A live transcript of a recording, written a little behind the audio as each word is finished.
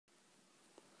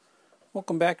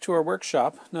Welcome back to our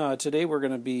workshop. Today we're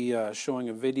going to be showing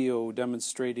a video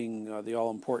demonstrating the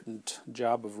all-important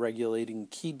job of regulating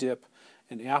key dip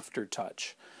and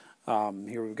aftertouch.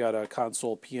 Here we've got a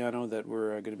console piano that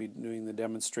we're going to be doing the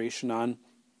demonstration on.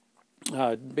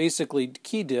 Basically,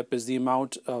 key dip is the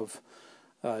amount of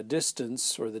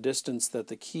distance, or the distance that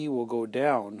the key will go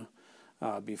down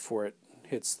before it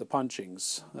hits the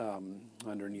punchings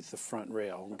underneath the front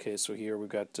rail. Okay, so here we've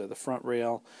got the front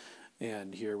rail.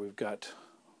 And here we've got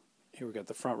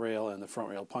the front rail and the front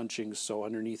rail punchings. So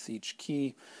underneath each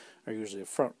key are usually a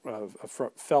front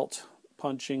felt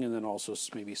punching, and then also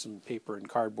maybe some paper and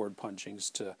cardboard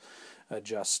punchings to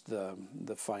adjust the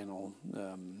final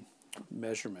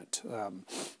measurement.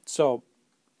 So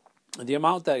the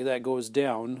amount that goes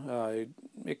down,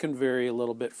 it can vary a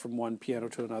little bit from one piano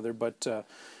to another, but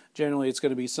generally it's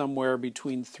going to be somewhere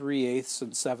between 3/8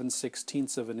 and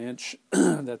 7/16 of an inch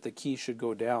that the key should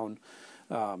go down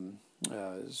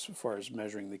as far as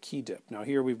measuring the key dip. Now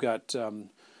here we've got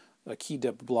a key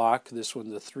dip block. This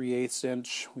one's a 3/8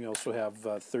 inch. We also have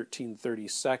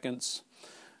 13/32,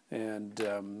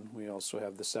 and we also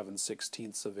have the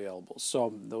 7/16 available.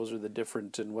 So those are the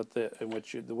different, and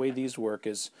the way these work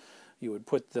is you would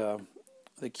put the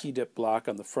key dip block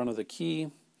on the front of the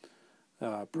key,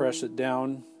 press it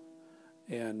down,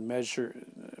 and measure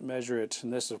it.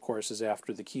 And this, of course, is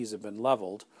after the keys have been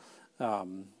leveled.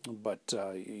 But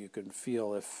you can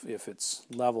feel if it's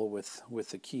level with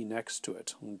the key next to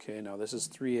it. Okay, now this is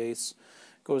 3/8.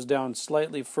 Goes down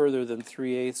slightly further than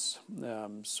 3/8,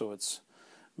 so it's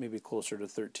maybe closer to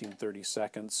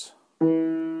 13/32.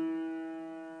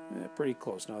 Yeah, pretty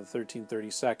close. Now the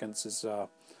 13/32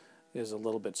 is a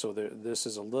little bit, so this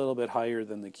is a little bit higher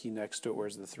than the key next to it,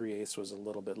 whereas the 3/8 was a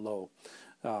little bit low.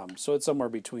 So it's somewhere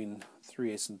between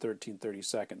 3/8 and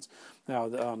 13/32. Now,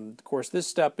 of course, this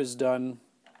step is done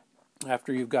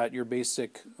after you've got your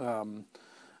basic hammer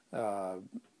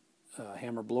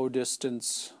blow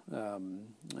distance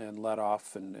and let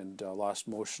off and lost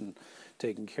motion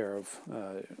taken care of.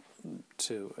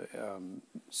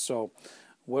 So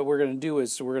what we're going to do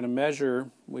is we're going to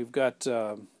measure. We've got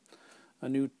a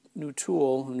new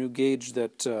tool, a new gauge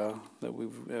that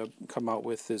we've come out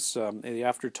with, is the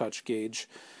Aftertouch gauge,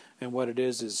 and what it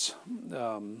is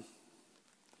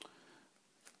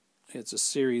it's a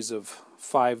series of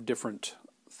 5 different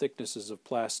thicknesses of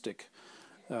plastic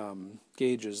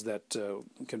gauges that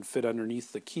can fit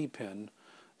underneath the key pin,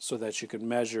 so that you can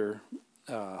measure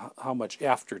how much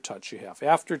aftertouch you have.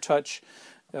 Aftertouch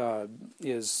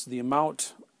is the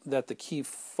amount that the key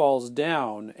falls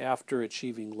down after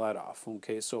achieving let off.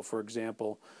 Okay, so for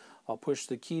example, I'll push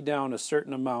the key down a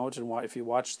certain amount, and if you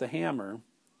watch the hammer,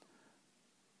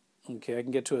 okay, I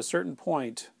can get to a certain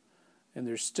point, and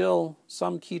there's still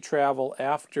some key travel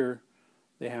after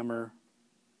the hammer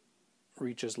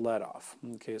reaches let off.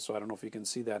 Okay, so I don't know if you can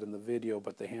see that in the video,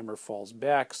 but the hammer falls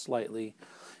back slightly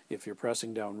if you're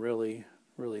pressing down really,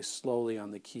 really slowly on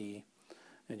the key,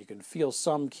 and you can feel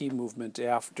some key movement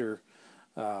after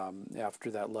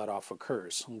that let off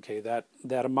occurs. Okay, that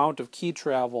amount of key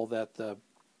travel that the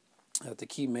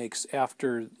key makes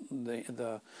after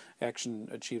the action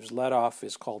achieves let off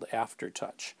is called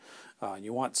aftertouch.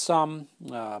 You want some,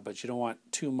 but you don't want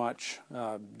too much.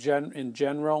 In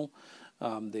general,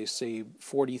 they say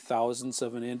 40/1000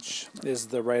 of an inch is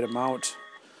the right amount,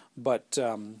 but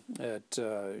it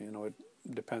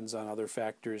depends on other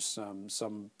factors.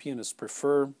 Some pianists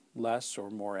prefer less or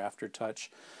more aftertouch,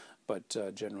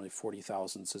 but generally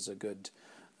 40/1000 is a good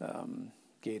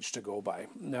gauge to go by.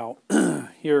 Now,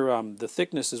 here the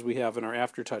thicknesses we have in our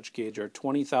aftertouch gauge are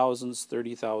 20/1000,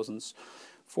 30/1000,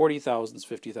 40/1000,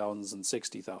 50/1000, and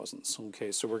 60/1000.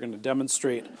 Okay, so we're going to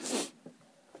demonstrate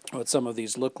what some of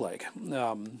these look like.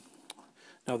 Now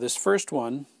this first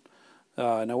one,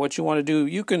 now what you want to do,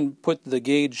 you can put the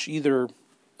gauge either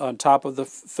on top of the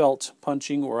felt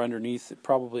punching or underneath.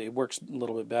 It works a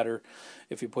little bit better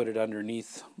if you put it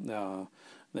underneath.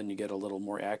 Then you get a little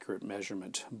more accurate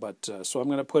measurement. But so I'm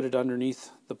going to put it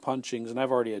underneath the punchings, and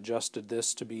I've already adjusted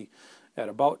this to be at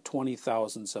about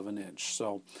 20/1000 of an inch.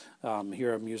 So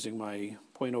here I'm using my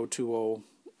 .020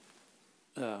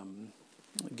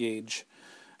 gauge,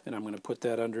 and I'm going to put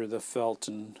that under the felt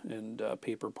and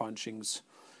paper punchings.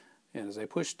 And as I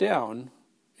push down,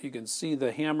 you can see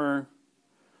the hammer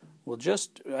will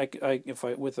just,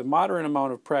 with a moderate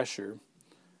amount of pressure,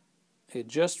 it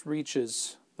just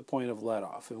reaches the point of let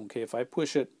off. Okay, if I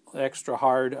push it extra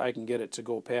hard, I can get it to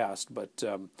go past, but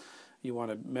you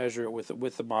want to measure it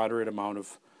with a moderate amount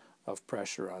of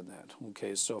pressure on that.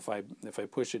 Okay, so if I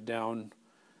push it down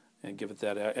and give it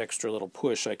that extra little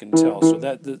push, I can tell.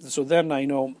 So then I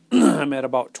know I'm at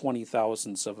about 20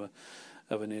 thousandths of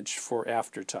an inch for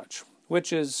aftertouch,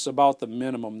 which is about the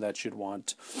minimum that you'd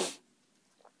want.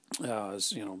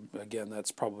 Again,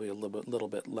 that's probably a little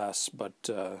bit less, but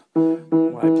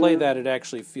when I play that, it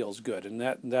actually feels good, and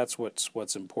that's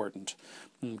what's important.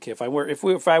 Okay, if I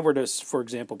were to, for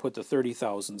example, put the 30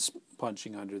 thousandths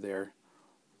punching under there,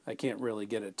 I can't really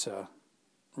get it to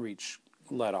reach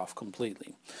let off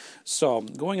completely. So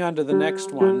going on to the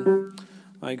next one,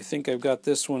 I think I've got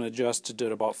this one adjusted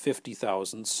at about 50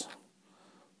 thousandths.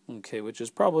 Okay, which is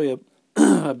probably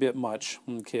a bit much.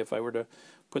 Okay, if I were to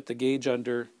put the gauge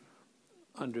under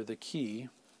the key,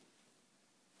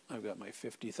 I've got my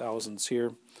 50 thousandths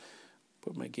here.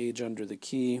 Put my gauge under the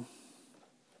key.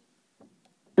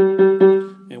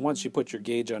 And once you put your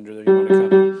gauge under there, you want to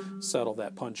kind of settle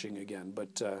that punching again.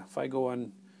 But if I go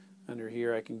on under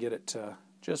here, I can get it to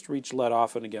just reach let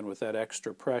off, and again with that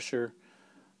extra pressure,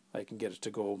 I can get it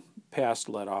to go past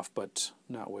let off, but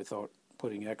not without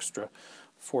putting extra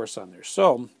force on there.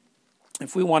 So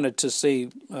if we wanted to say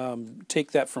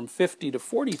take that from 50 to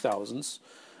 40 thousandths,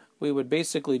 we would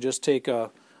basically just take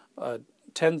a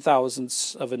 10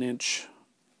 thousandths of an inch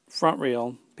front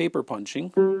rail paper punching,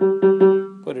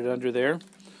 put it under there.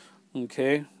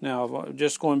 Okay, now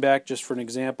just going back just for an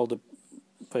example,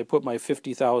 if I put my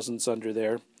 50 thousandths under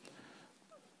there,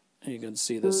 you can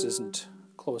see this isn't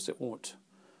close, it won't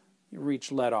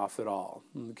reach let off at all.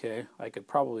 Okay, I could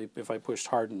probably, if I pushed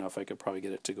hard enough, I could probably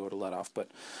get it to go to let off. But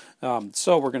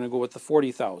so we're going to go with the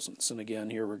 40 thousandths, and again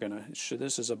here we're going to,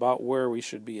 this is about where we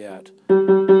should be at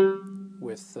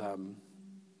with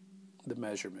the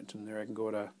measurement, and there I can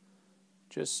go to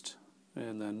just,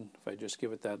 and then if I just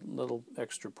give it that little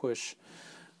extra push,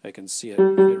 I can see it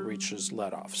reaches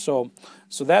let off. So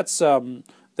that's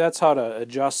how to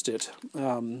adjust it.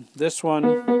 This one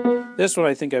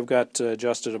I think I've got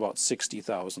adjusted about 60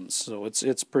 thousandths, so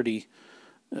it's pretty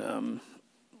a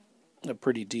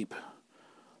pretty deep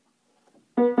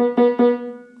let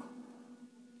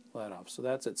off. So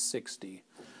that's at 60.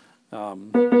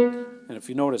 And if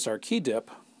you notice our key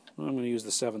dip, I'm going to use the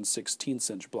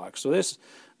 7/16 inch block. So this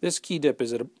key dip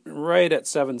is right at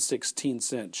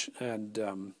 7/16 inch,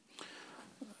 and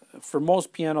for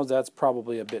most pianos that's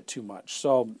probably a bit too much.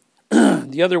 So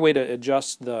the other way to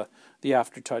adjust the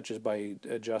aftertouch is by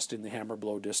adjusting the hammer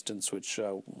blow distance, which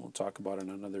we'll talk about in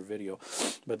another video.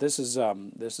 But this is a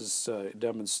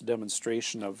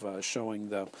demonstration of showing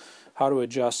how to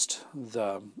adjust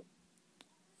the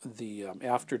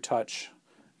aftertouch,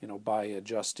 by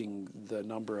adjusting the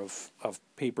number of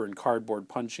paper and cardboard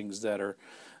punchings that are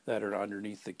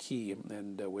underneath the key,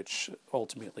 and which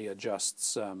ultimately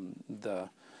adjusts the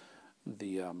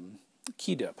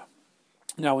key dip.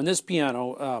 Now in this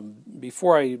piano,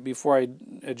 before I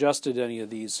adjusted any of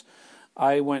these,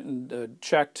 I went and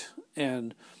checked,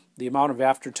 and the amount of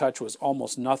aftertouch was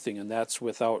almost nothing, and that's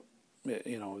without,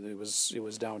 it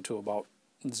was down to about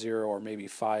 0 or maybe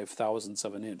 5 thousandths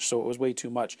of an inch. So it was way too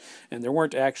much, and there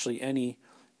weren't actually any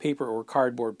paper or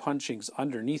cardboard punchings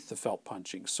underneath the felt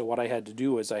punchings. So what I had to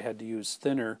do is I had to use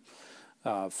thinner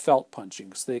felt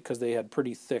punchings, because they had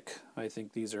pretty thick, I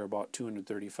think these are about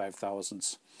 235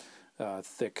 thousandths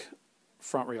thick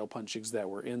front rail punchings that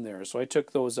were in there. So I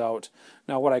took those out.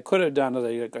 Now what I could have done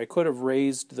is I could have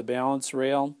raised the balance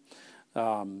rail,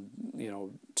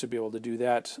 to be able to do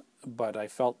that, but I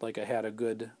felt like I had a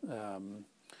good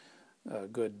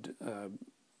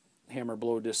hammer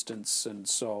blow distance, and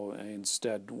so I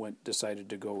instead decided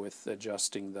to go with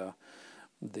adjusting the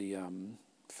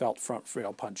felt front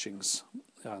rail punchings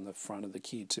on the front of the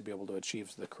key to be able to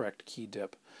achieve the correct key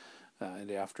dip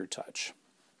and aftertouch.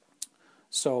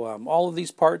 So all of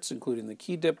these parts, including the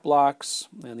key dip blocks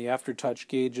and the aftertouch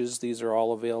gauges, these are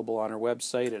all available on our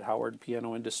website at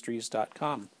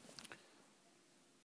howardpianoindustries.com.